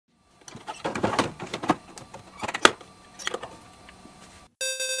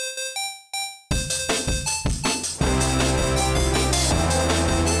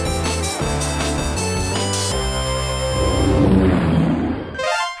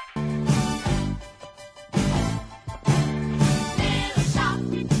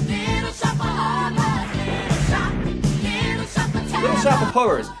of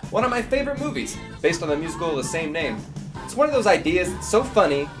Horrors, one of my favorite movies, based on the musical of the same name. It's one of those ideas that's so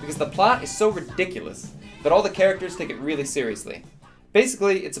funny because the plot is so ridiculous, but all the characters take it really seriously.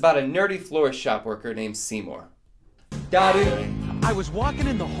 Basically, it's about a nerdy florist shop worker named Seymour. I was walking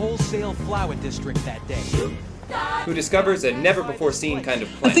in the wholesale flower district that day. Who discovers a never-before-seen kind of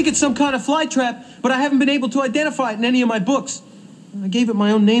plant. I think it's some kind of fly trap, but I haven't been able to identify it in any of my books. I gave it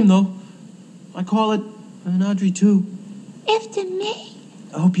my own name, though. I call it an Audrey 2. After me.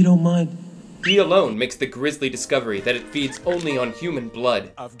 I hope you don't mind. He alone makes the grisly discovery that it feeds only on human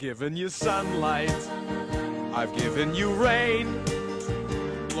blood. I've given you sunlight. I've given you rain.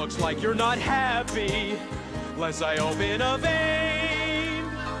 Looks like you're not happy. Unless I open a vein.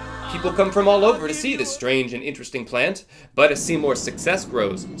 People come from all over to see this strange and interesting plant, but as Seymour's success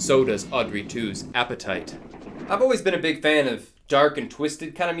grows, so does Audrey 2's appetite. I've always been a big fan of dark and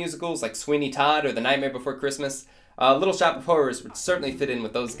twisted kind of musicals like Sweeney Todd or The Nightmare Before Christmas. Little Shop of Horrors would certainly fit in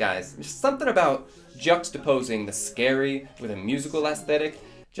with those guys. There's something about juxtaposing the scary with a musical aesthetic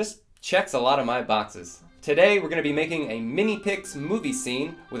just checks a lot of my boxes. Today we're going to be making a mini-pix movie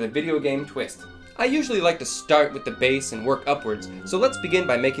scene with a video game twist. I usually like to start with the base and work upwards, so let's begin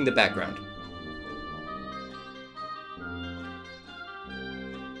by making the background.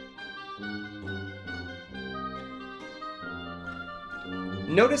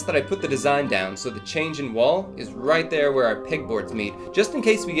 Notice that I put the design down so the change in wall is right there where our pegboards meet. Just in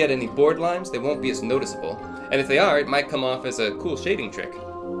case we get any board lines, they won't be as noticeable. And if they are, it might come off as a cool shading trick.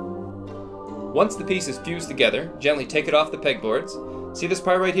 Once the piece is fused together, gently take it off the pegboards. See this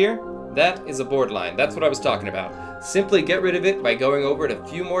part right here? That is a board line. That's what I was talking about. Simply get rid of it by going over it a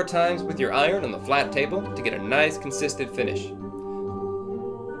few more times with your iron on the flat table to get a nice consistent finish.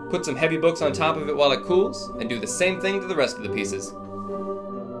 Put some heavy books on top of it while it cools, and do the same thing to the rest of the pieces.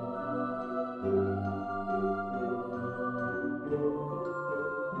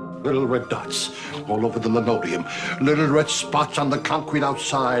 Little red dots all over the linoleum. Little red spots on the concrete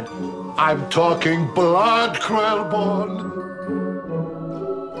outside. I'm talking blood, Krellborn.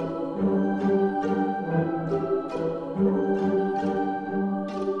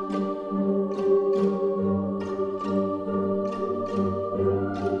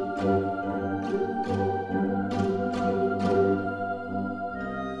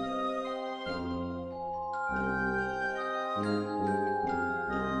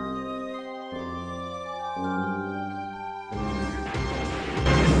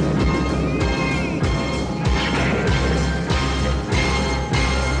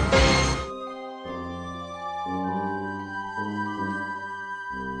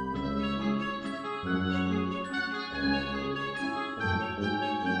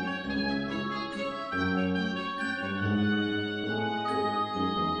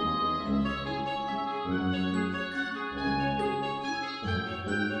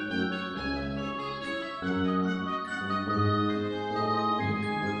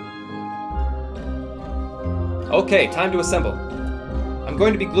 Okay, time to assemble. I'm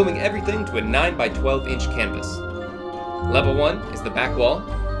going to be gluing everything to a 9 by 12 inch canvas. Level 1 is the back wall.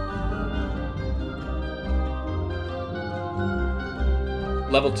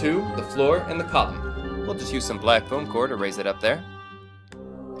 Level 2, the floor and the column. We'll just use some black foam core to raise it up there.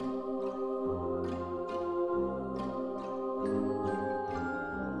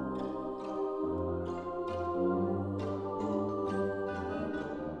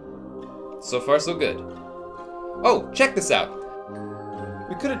 So far, so good. Oh, check this out.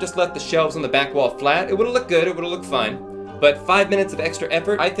 We could have just left the shelves on the back wall flat. It would have looked good, it would have looked fine. But 5 minutes of extra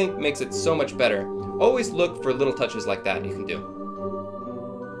effort, I think, makes it so much better. Always look for little touches like that you can do.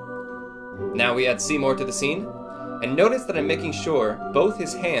 Now we add Seymour to the scene. And notice that I'm making sure both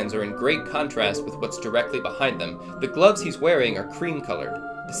his hands are in great contrast with what's directly behind them. The gloves he's wearing are cream colored,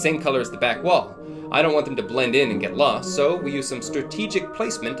 the same color as the back wall. I don't want them to blend in and get lost, so we use some strategic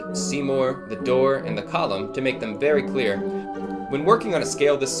placement of Seymour, the door, and the column to make them very clear. When working on a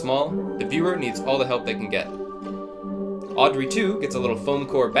scale this small, the viewer needs all the help they can get. Audrey 2 gets a little foam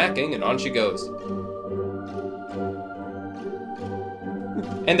core backing, and on she goes.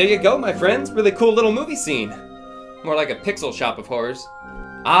 And there you go, my friends. Really cool little movie scene. More like a pixel shop of horrors.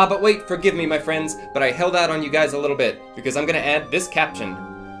 Ah, but wait, forgive me, my friends, but I held out on you guys a little bit, because I'm gonna add this caption.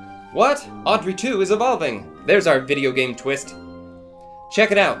 What? Audrey 2 is evolving. There's our video game twist.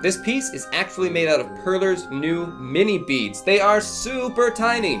 Check it out. This piece is actually made out of Perler's new mini beads. They are super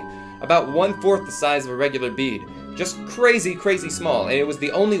tiny, about 1/4 the size of a regular bead. Just crazy, crazy small, and it was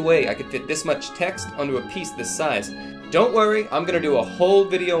the only way I could fit this much text onto a piece this size. Don't worry, I'm gonna do a whole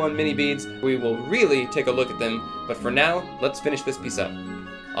video on mini beads. We will really take a look at them, but for now, let's finish this piece up.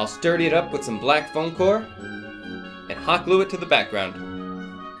 I'll sturdy it up with some black foam core and hot glue it to the background.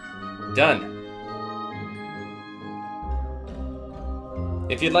 Done.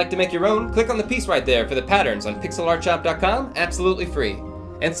 If you'd like to make your own, click on the piece right there for the patterns on pixelartshop.com, absolutely free.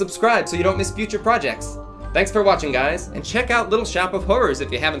 And subscribe so you don't miss future projects. Thanks for watching, guys, and check out Little Shop of Horrors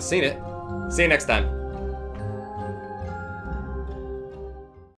if you haven't seen it. See you next time.